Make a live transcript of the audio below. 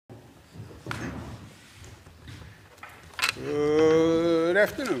Good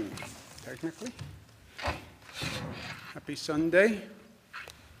afternoon, technically. Happy Sunday.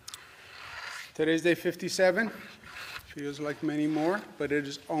 Today's day 57. Feels like many more, but it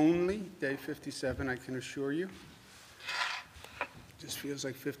is only day 57, I can assure you. Just feels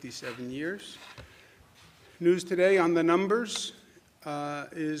like 57 years. News today on the numbers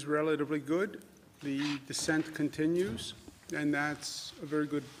is relatively good. The descent continues, and that's a very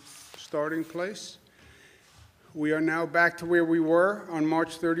good starting place. We are now back to where we were on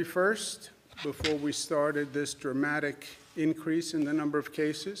March 31st, before we started this dramatic increase in the number of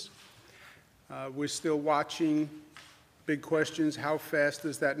cases. We're still watching big questions. How fast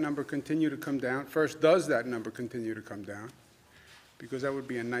does that number continue to come down? First, does that number continue to come down? Because that would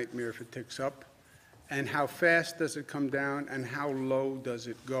be a nightmare if it ticks up. And how fast does it come down, and how low does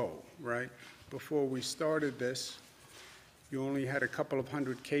it go, right? Before we started this, you only had a couple of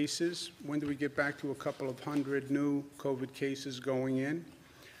hundred cases. When do we get back to a couple of hundred new COVID cases going in?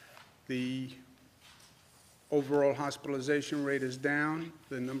 The overall hospitalization rate is down.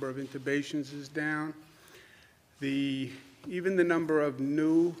 The number of intubations is down. Even the number of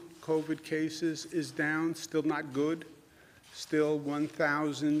new COVID cases is down, still not good. Still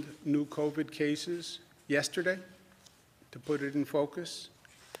 1,000 new COVID cases yesterday, to put it in focus.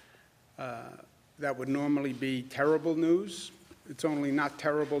 That would normally be terrible news. It's only not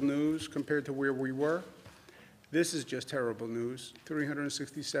terrible news compared to where we were. This is just terrible news.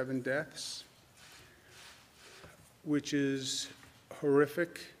 367 deaths, which is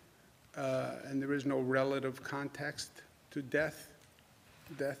horrific, and there is no relative context to death.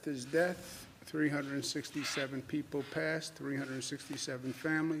 Death is death. 367 people passed, 367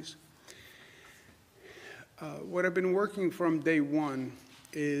 families. What I've been working from day one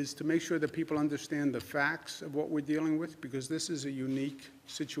is to make sure that people understand the facts of what we're dealing with, because this is a unique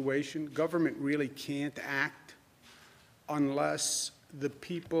situation. Government really can't act unless the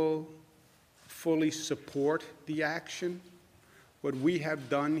people fully support the action. What we have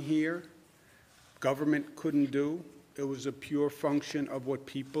done here, government couldn't do. It was a pure function of what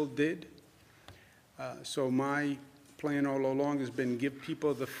people did. So my plan all along has been give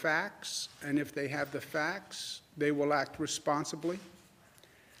people the facts, and if they have the facts, they will act responsibly.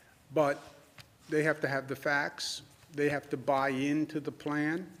 But they have to have the facts, they have to buy into the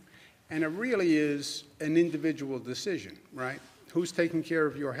plan, and it really is an individual decision, right? Who's taking care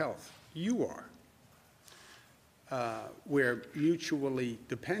of your health? You are. We're mutually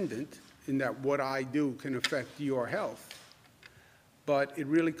dependent in that what I do can affect your health. But it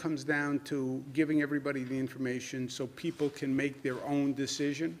really comes down to giving everybody the information so people can make their own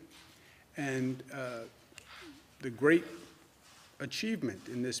decision. And the great achievement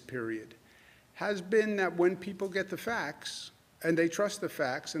in this period has been that when people get the facts, and they trust the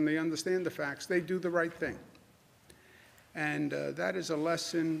facts, and they understand the facts, they do the right thing. And that is a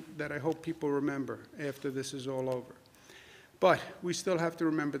lesson that I hope people remember after this is all over. But we still have to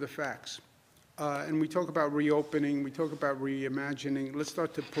remember the facts. And we talk about reopening, we talk about reimagining. Let's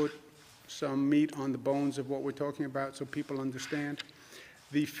start to put some meat on the bones of what we're talking about so people understand.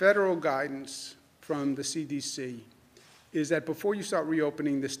 The federal guidance from the CDC is that before you start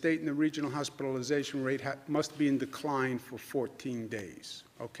reopening, the state and the regional hospitalization rate must be in decline for 14 days,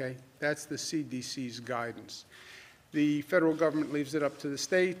 okay? That's the CDC's guidance. The federal government leaves it up to the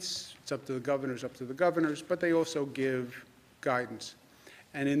states, it's up to the governors, but they also give guidance.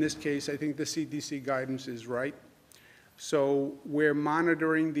 And in this case, I think the CDC guidance is right. So we're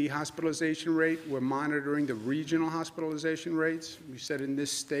monitoring the hospitalization rate. We're monitoring the regional hospitalization rates. We said in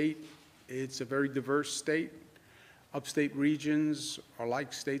this state, it's a very diverse state. Upstate regions are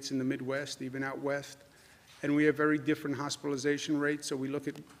like states in the Midwest, even out west. And we have very different hospitalization rates. So we look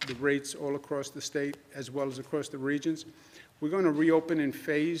at the rates all across the state as well as across the regions. We're going to reopen in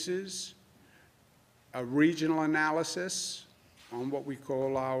phases, a regional analysis on what we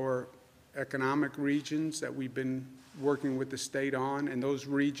call our economic regions that we've been working with the state on, and those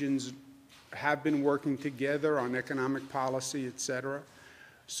regions have been working together on economic policy, et cetera.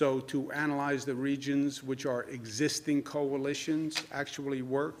 So to analyze the regions which are existing coalitions actually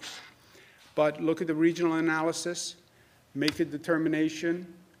works. But look at the regional analysis, make a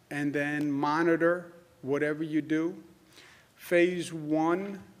determination, and then monitor whatever you do. Phase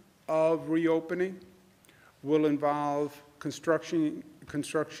one of reopening will involve construction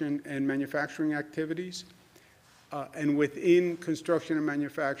and manufacturing activities. And within construction and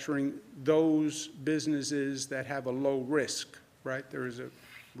manufacturing, those businesses that have a low risk, right? There is a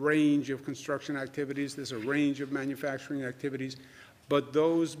range of construction activities, there's a range of manufacturing activities, but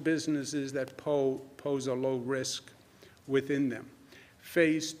those businesses that pose a low risk within them.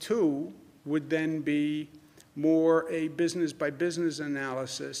 Phase two would then be more a business-by-business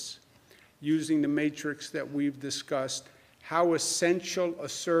analysis using the matrix that we've discussed. How essential a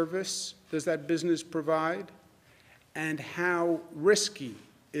service does that business provide, and how risky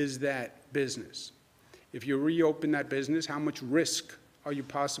is that business? If you reopen that business, how much risk are you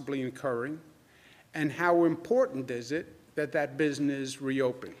possibly incurring, and how important is it that that business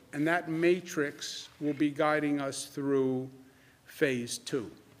reopen? And that matrix will be guiding us through phase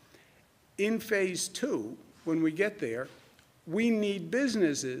 2. In phase 2, when we get there, we need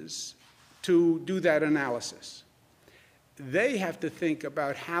businesses to do that analysis. They have to think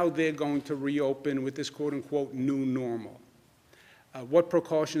about how they're going to reopen with this quote-unquote new normal. What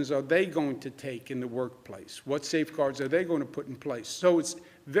precautions are they going to take in the workplace? What safeguards are they going to put in place? So it's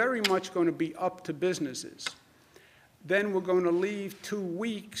very much going to be up to businesses. Then we're going to leave 2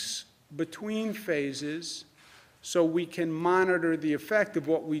 weeks between phases so we can monitor the effect of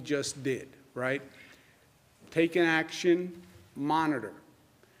what we just did, right? Take an action, monitor.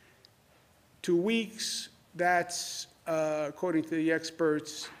 2 weeks, that's, according to the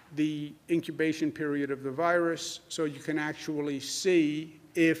experts, the incubation period of the virus, so you can actually see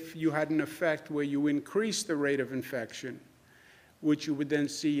if you had an effect where you increase the rate of infection, which you would then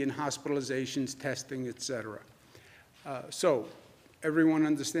see in hospitalizations, testing, et cetera. So everyone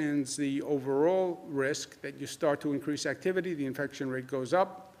understands the overall risk that you start to increase activity, the infection rate goes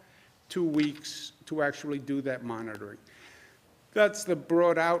up, 2 weeks to actually do that monitoring. That's the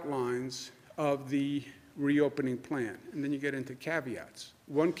broad outlines of the reopening plan. And then you get into caveats.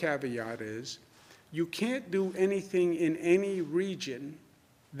 One caveat is you can't do anything in any region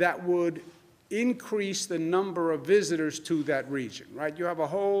that would increase the number of visitors to that region, right? You have a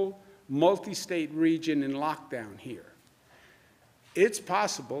whole multi-state region in lockdown here. It's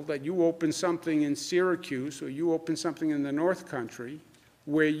possible that you open something in Syracuse or you open something in the North Country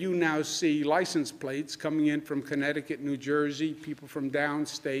where you now see license plates coming in from Connecticut, New Jersey, people from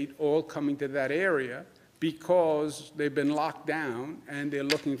downstate, all coming to that area because they've been locked down and they're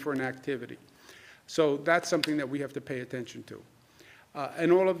looking for an activity. So that's something that we have to pay attention to.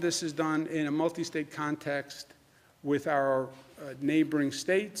 And all of this is done in a multi-state context with our neighboring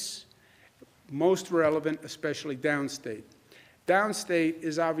states, most relevant, especially downstate. Downstate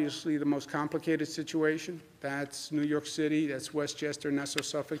is obviously the most complicated situation. That's New York City, that's Westchester, Nassau,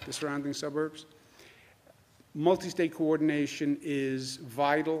 Suffolk, the surrounding suburbs. Multi-state coordination is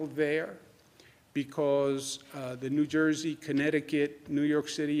vital there because the New Jersey, Connecticut, New York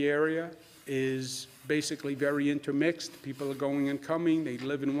City area is basically very intermixed. People are going and coming. They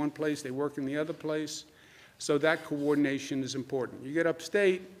live in one place, they work in the other place. So that coordination is important. You get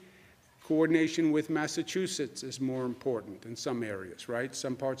upstate, coordination with Massachusetts is more important in some areas, right?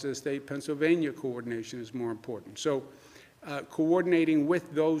 Some parts of the state, Pennsylvania coordination is more important. So coordinating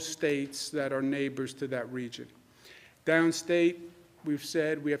with those states that are neighbors to that region. Downstate, we've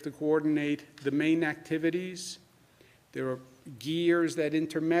said we have to coordinate the main activities. There are gears that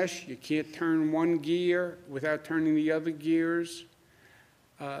intermesh. You can't turn one gear without turning the other gears.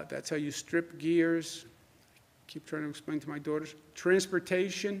 That's how you strip gears. Keep trying to explain to my daughters.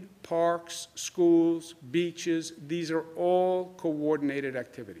 Transportation, parks, schools, beaches, these are all coordinated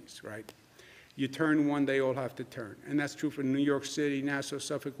activities, right? You turn one, they all have to turn. And that's true for New York City, Nassau,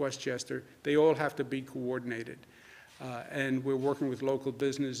 Suffolk, Westchester. They all have to be coordinated. And we're working with local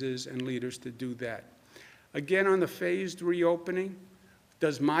businesses and leaders to do that. Again, on the phased reopening,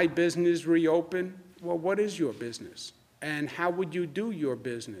 does my business reopen? Well, what is your business? And how would you do your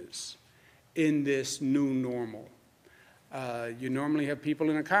business in this new normal? You normally have people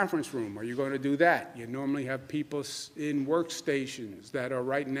in a conference room. Are you going to do that? You normally have people in workstations that are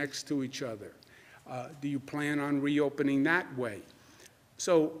right next to each other. Do you plan on reopening that way?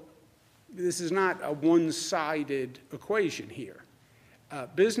 So this is not a one-sided equation here.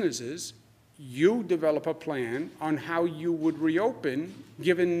 Businesses, you develop a plan on how you would reopen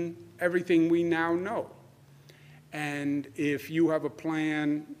given everything we now know. And if you have a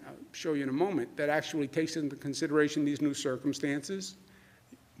plan, I'll show you in a moment, that actually takes into consideration these new circumstances,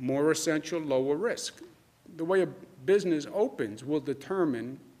 more essential, lower risk. The way a business opens will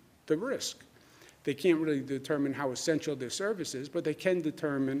determine the risk. They can't really determine how essential their service is, but they can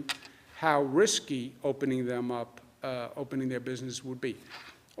determine how risky opening them up, opening their business would be.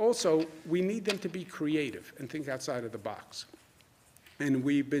 Also, we need them to be creative and think outside of the box. And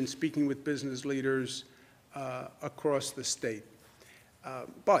we've been speaking with business leaders across the state.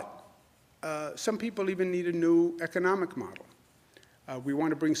 But some people even need a new economic model. We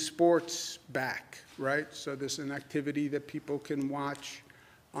want to bring sports back, right? So there's an activity that people can watch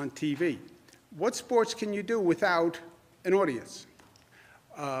on TV. What sports can you do without an audience?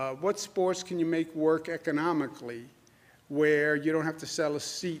 What sports can you make work economically where you don't have to sell a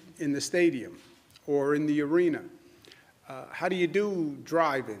seat in the stadium or in the arena? How do you do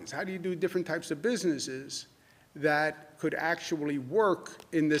drive-ins? How do you do different types of businesses that could actually work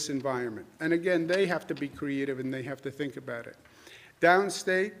in this environment? And again, they have to be creative and they have to think about it.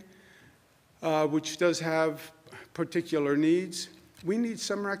 Downstate, which does have particular needs, we need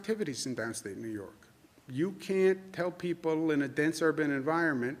summer activities in downstate New York. You can't tell people in a dense urban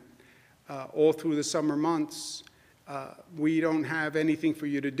environment all through the summer months, we don't have anything for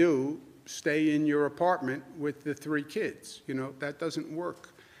you to do. Stay in your apartment with the 3 kids. You know, that doesn't work.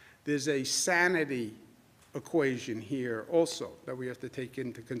 There's a sanity equation here also that we have to take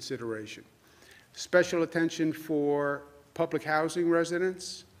into consideration. Special attention for public housing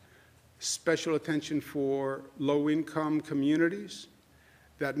residents, special attention for low-income communities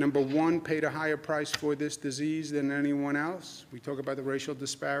that, number one, paid a higher price for this disease than anyone else. We talk about the racial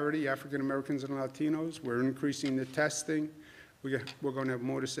disparity, African Americans and Latinos. We're increasing the testing. We're going to have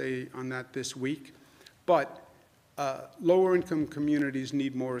more to say on that this week. But lower income communities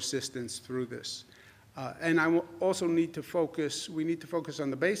need more assistance through this. And I will also need to focus, we need to focus on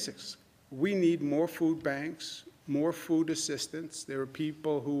the basics. We need more food banks, more food assistance. There are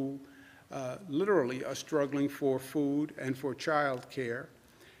people who literally are struggling for food and for child care.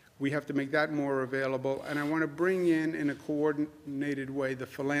 We have to make that more available. And I want to bring in a coordinated way, the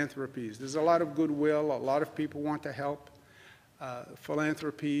philanthropies. There's a lot of goodwill. A lot of people want to help.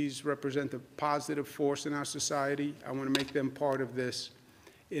 Philanthropies represent a positive force in our society. I want to make them part of this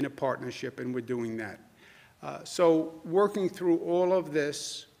in a partnership, and we're doing that. So working through all of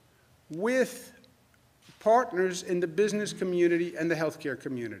this with partners in the business community and the healthcare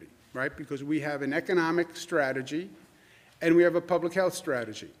community, right? Because we have an economic strategy and we have a public health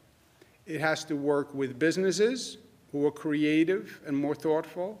strategy. It has to work with businesses who are creative and more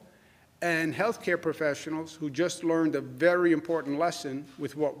thoughtful, and healthcare professionals who just learned a very important lesson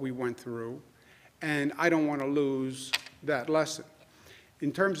with what we went through, and I don't want to lose that lesson.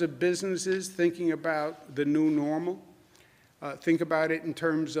 In terms of businesses, thinking about the new normal, think about it in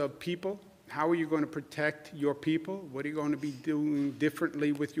terms of people. How are you going to protect your people? What are you going to be doing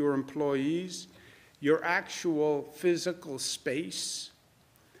differently with your employees? Your actual physical space.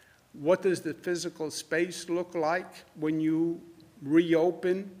 What does the physical space look like when you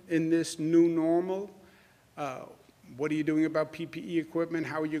reopen in this new normal? What are you doing about PPE equipment?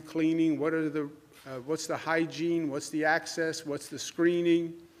 How are you cleaning? What's the hygiene? What's the access? What's the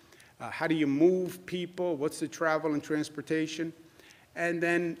screening? How do you move people? What's the travel and transportation? And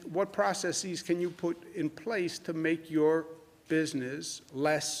then what processes can you put in place to make your business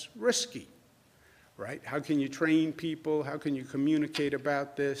less risky, right? How can you train people? How can you communicate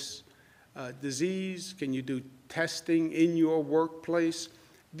about this disease? Can you do testing in your workplace?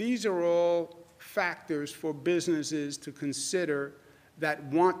 These are all factors for businesses to consider that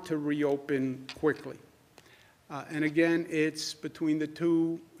want to reopen quickly. And again, it's between the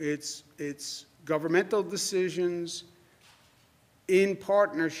two, it's governmental decisions in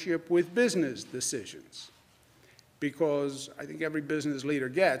partnership with business decisions. Because I think every business leader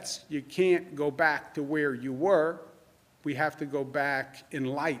gets, you can't go back to where you were. We have to go back in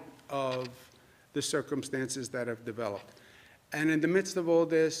light of the circumstances that have developed. And in the midst of all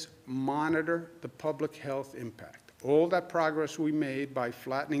this, monitor the public health impact. All that progress we made by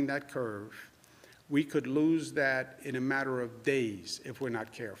flattening that curve, we could lose that in a matter of days if we're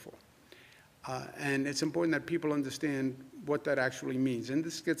not careful. And it's important that people understand what that actually means. And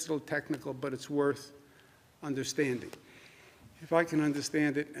this gets a little technical, but it's worth understanding. If I can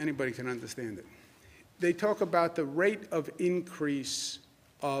understand it, anybody can understand it. They talk about the rate of increase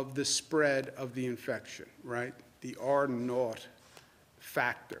of the spread of the infection, right? The R0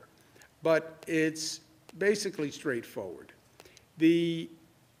 factor. But it's basically straightforward.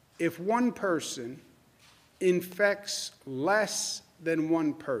 If one person infects less than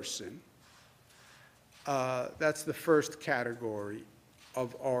one person, that's the first category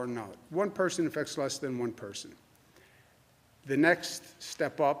of R0. One person infects less than one person. The next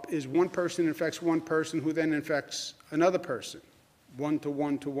step up is one person infects one person who then infects another person, 1 to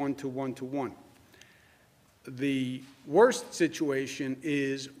 1 to 1 to 1 to 1. The worst situation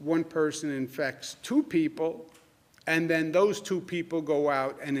is one person infects 2 people, and then those 2 people go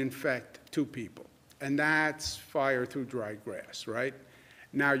out and infect 2 people. And that's fire through dry grass, right?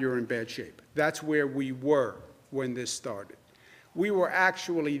 Now you're in bad shape. That's where we were when this started. We were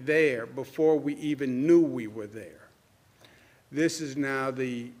actually there before we even knew we were there. This is now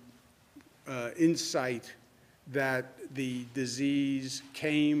the insight that the disease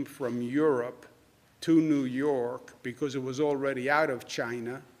came from Europe to New York because it was already out of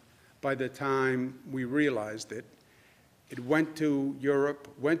China by the time we realized it. It went to Europe,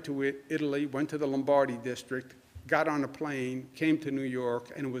 went to Italy, went to the Lombardy district, got on a plane, came to New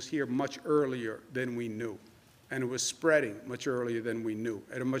York, and it was here much earlier than we knew. And it was spreading much earlier than we knew,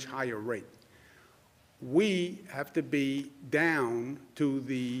 at a much higher rate. We have to be down to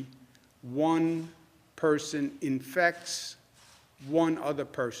the one person infects one other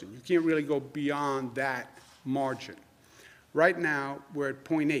person. You can't really go beyond that margin. Right now, we're at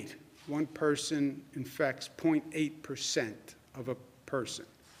 0.8. One person infects 0.8% of a person.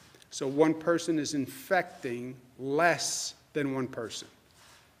 So one person is infecting less than one person.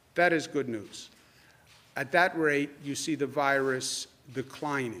 That is good news. At that rate, you see the virus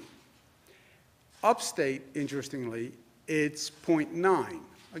declining. Upstate, interestingly, it's 0.9.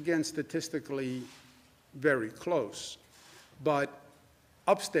 Again, statistically very close. But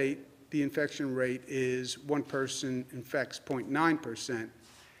upstate, the infection rate is one person infects 0.9%.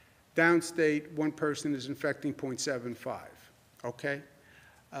 Downstate, one person is infecting 0.75, okay?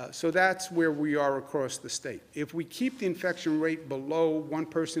 So that's where we are across the state. If we keep the infection rate below one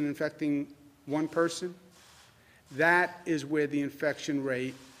person infecting one person, that is where the infection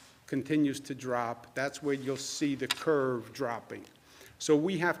rate continues to drop. That's where you'll see the curve dropping. So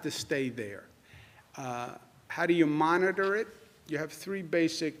we have to stay there. How do you monitor it? You have three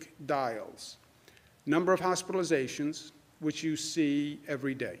basic dials. Number of hospitalizations, which you see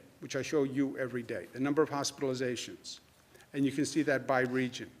every day, which I show you every day, the number of hospitalizations. And you can see that by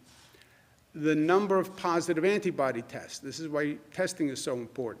region. The number of positive antibody tests. This is why testing is so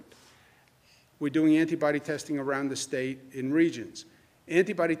important. We're doing antibody testing around the state in regions.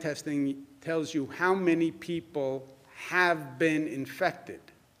 Antibody testing tells you how many people have been infected.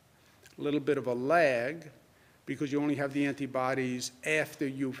 A little bit of a lag, because you only have the antibodies after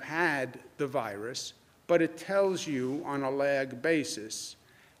you've had the virus, but it tells you on a lag basis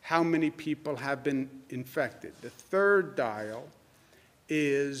how many people have been infected. The third dial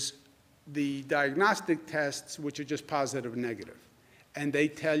is the diagnostic tests, which are just positive and negative. And they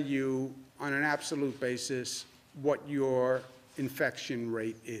tell you on an absolute basis what your infection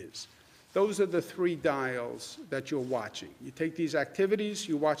rate is. Those are the three dials that you're watching. You take these activities,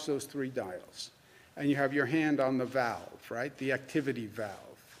 you watch those three dials. And you have your hand on the valve, right? The activity valve.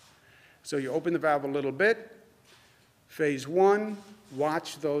 So you open the valve a little bit. Phase one,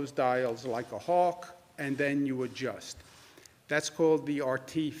 watch those dials like a hawk, and then you adjust. That's called the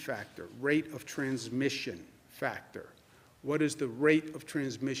RT factor, rate of transmission factor. What is the rate of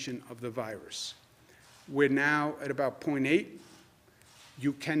transmission of the virus? We're now at about 0.8.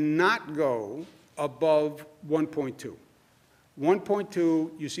 You cannot go above 1.2.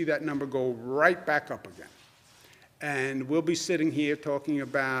 1.2, you see that number go right back up again. And we'll be sitting here talking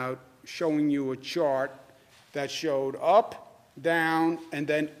about showing you a chart that showed up, down, and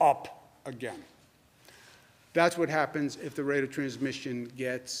then up again. That's what happens if the rate of transmission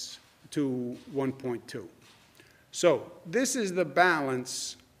gets to 1.2. So this is the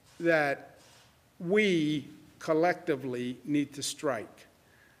balance that we collectively need to strike.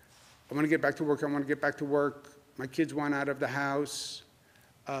 I want to get back to work. I want to get back to work. My kids want out of the house.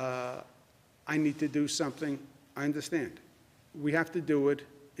 I need to do something. I understand. We have to do it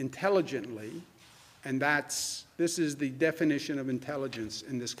intelligently, and this is the definition of intelligence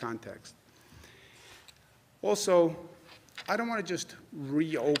in this context. Also, I don't want to just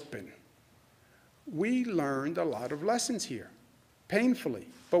reopen. We learned a lot of lessons here, painfully,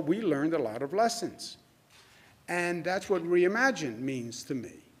 but we learned a lot of lessons. And that's what reimagine means to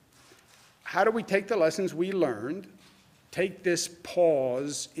me. How do we take the lessons we learned, take this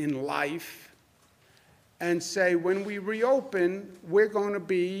pause in life, and say, when we reopen, we're going to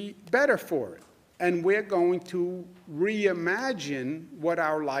be better for it. And we're going to reimagine what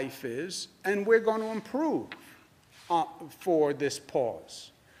our life is, and we're going to improve for this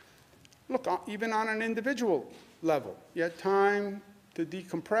pause. Look, even on an individual level, you had time to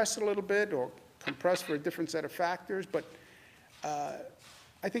decompress a little bit or compress for a different set of factors, but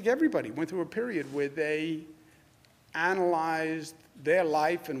I think everybody went through a period where they analyzed their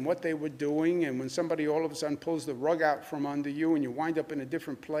life and what they were doing, and when somebody all of a sudden pulls the rug out from under you and you wind up in a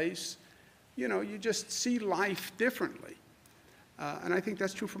different place, you know, you just see life differently. And I think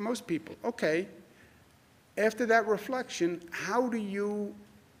that's true for most people. Okay, after that reflection,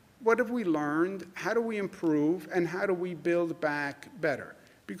 what have we learned? How do we improve? And how do we build back better?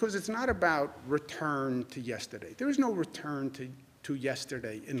 Because it's not about return to yesterday. There is no return to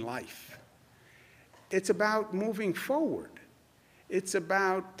yesterday in life. It's about moving forward. It's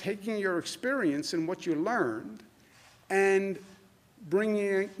about taking your experience and what you learned and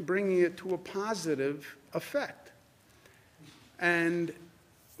bringing it to a positive effect. And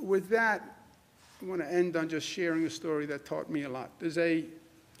with that, I want to end on just sharing a story that taught me a lot. There's a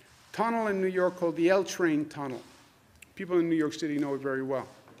tunnel in New York called the L Train Tunnel. People in New York City know it very well.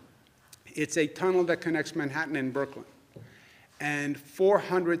 It's a tunnel that connects Manhattan and Brooklyn. And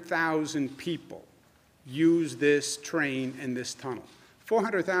 400,000 people use this train and this tunnel.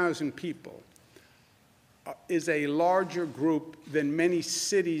 400,000 people is a larger group than many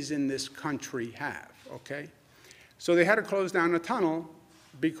cities in this country have, okay? So they had to close down the tunnel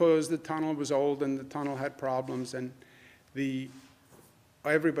because the tunnel was old and the tunnel had problems, and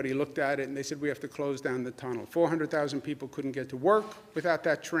everybody looked at it and they said, we have to close down the tunnel. 400,000 people couldn't get to work without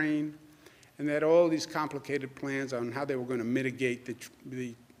that train, and they had all these complicated plans on how they were going to mitigate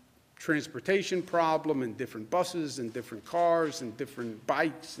the transportation problem, and different buses and different cars and different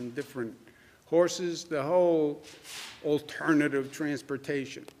bikes and different horses, the whole alternative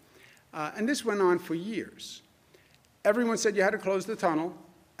transportation. And this went on for years. Everyone said you had to close the tunnel,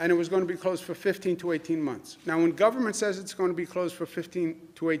 and it was going to be closed for 15 to 18 months. Now, when government says it's going to be closed for 15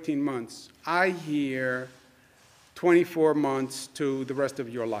 to 18 months, I hear 24 months to the rest of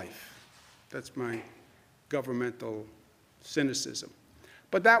your life. That's my governmental cynicism.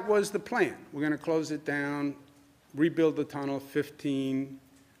 But that was the plan. We're going to close it down, rebuild the tunnel, 15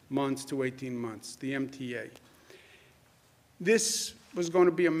 months to 18 months, the MTA. This was going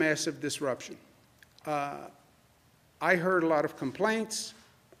to be a massive disruption. I heard a lot of complaints.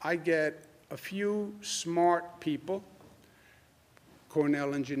 I get a few smart people,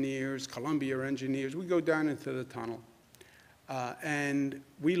 Cornell engineers, Columbia engineers. We go down into the tunnel, and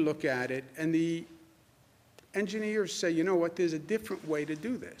we look at it, and the engineers say, you know what, there's a different way to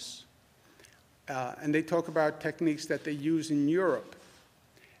do this. And they talk about techniques that they use in Europe.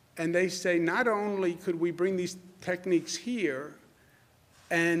 And they say, not only could we bring these techniques here,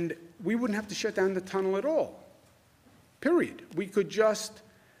 and we wouldn't have to shut down the tunnel at all, period. We could just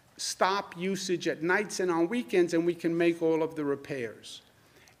stop usage at nights and on weekends, and we can make all of the repairs.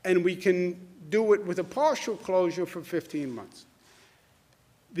 And we can do it with a partial closure for 15 months.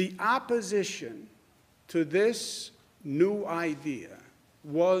 The opposition to this new idea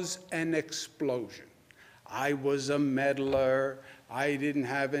was an explosion. I was a meddler. I didn't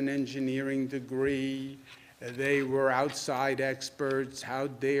have an engineering degree. They were outside experts. How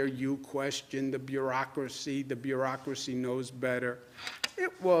dare you question the bureaucracy? The bureaucracy knows better.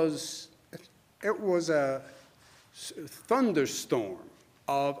 It was a thunderstorm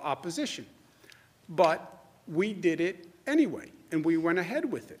of opposition. But we did it anyway, and we went ahead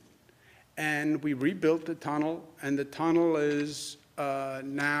with it. And we rebuilt the tunnel, and the tunnel is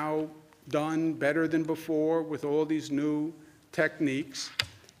now done better than before with all these new techniques.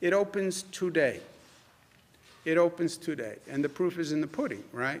 It opens today. It opens today, and the proof is in the pudding,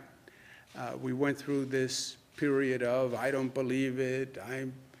 right? We went through this period of, I don't believe it,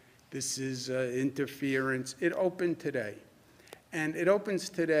 this is interference. It opened today, and it opens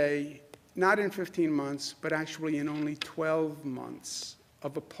today not in 15 months, but actually in only 12 months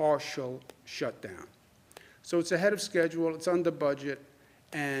of a partial shutdown. So it's ahead of schedule, it's under budget,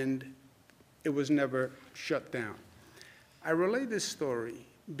 and it was never shut down. I relay this story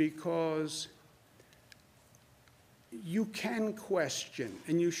because you can question,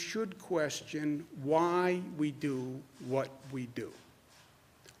 and you should question, why we do what we do.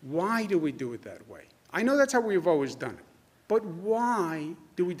 Why do we do it that way? I know that's how we've always done it, but why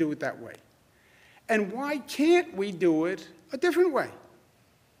do we do it that way? And why can't we do it a different way?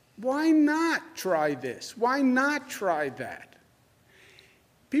 Why not try this? Why not try that?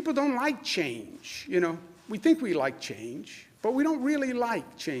 People don't like change, you know. We think we like change, but we don't really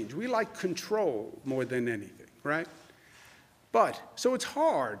like change. We like control more than anything, right? But, so it's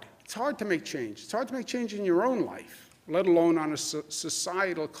hard. It's hard to make change. It's hard to make change in your own life, let alone on a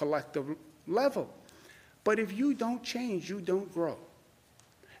societal, collective level. But if you don't change, you don't grow.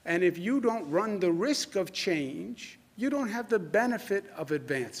 And if you don't run the risk of change, you don't have the benefit of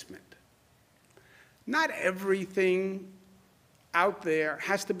advancement. Not everything out there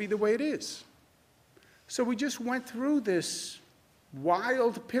has to be the way it is. So we just went through this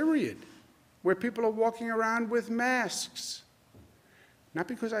wild period where people are walking around with masks. Not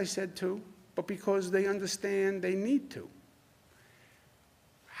because I said to, but because they understand they need to.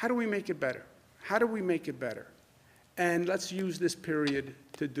 How do we make it better? How do we make it better? And let's use this period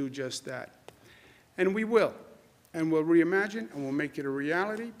to do just that. And we will. And we'll reimagine, and we'll make it a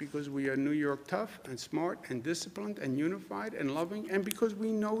reality, because we are New York tough and smart and disciplined and unified and loving, and because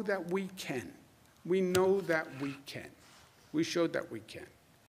we know that we can. We know that we can. We showed that we can.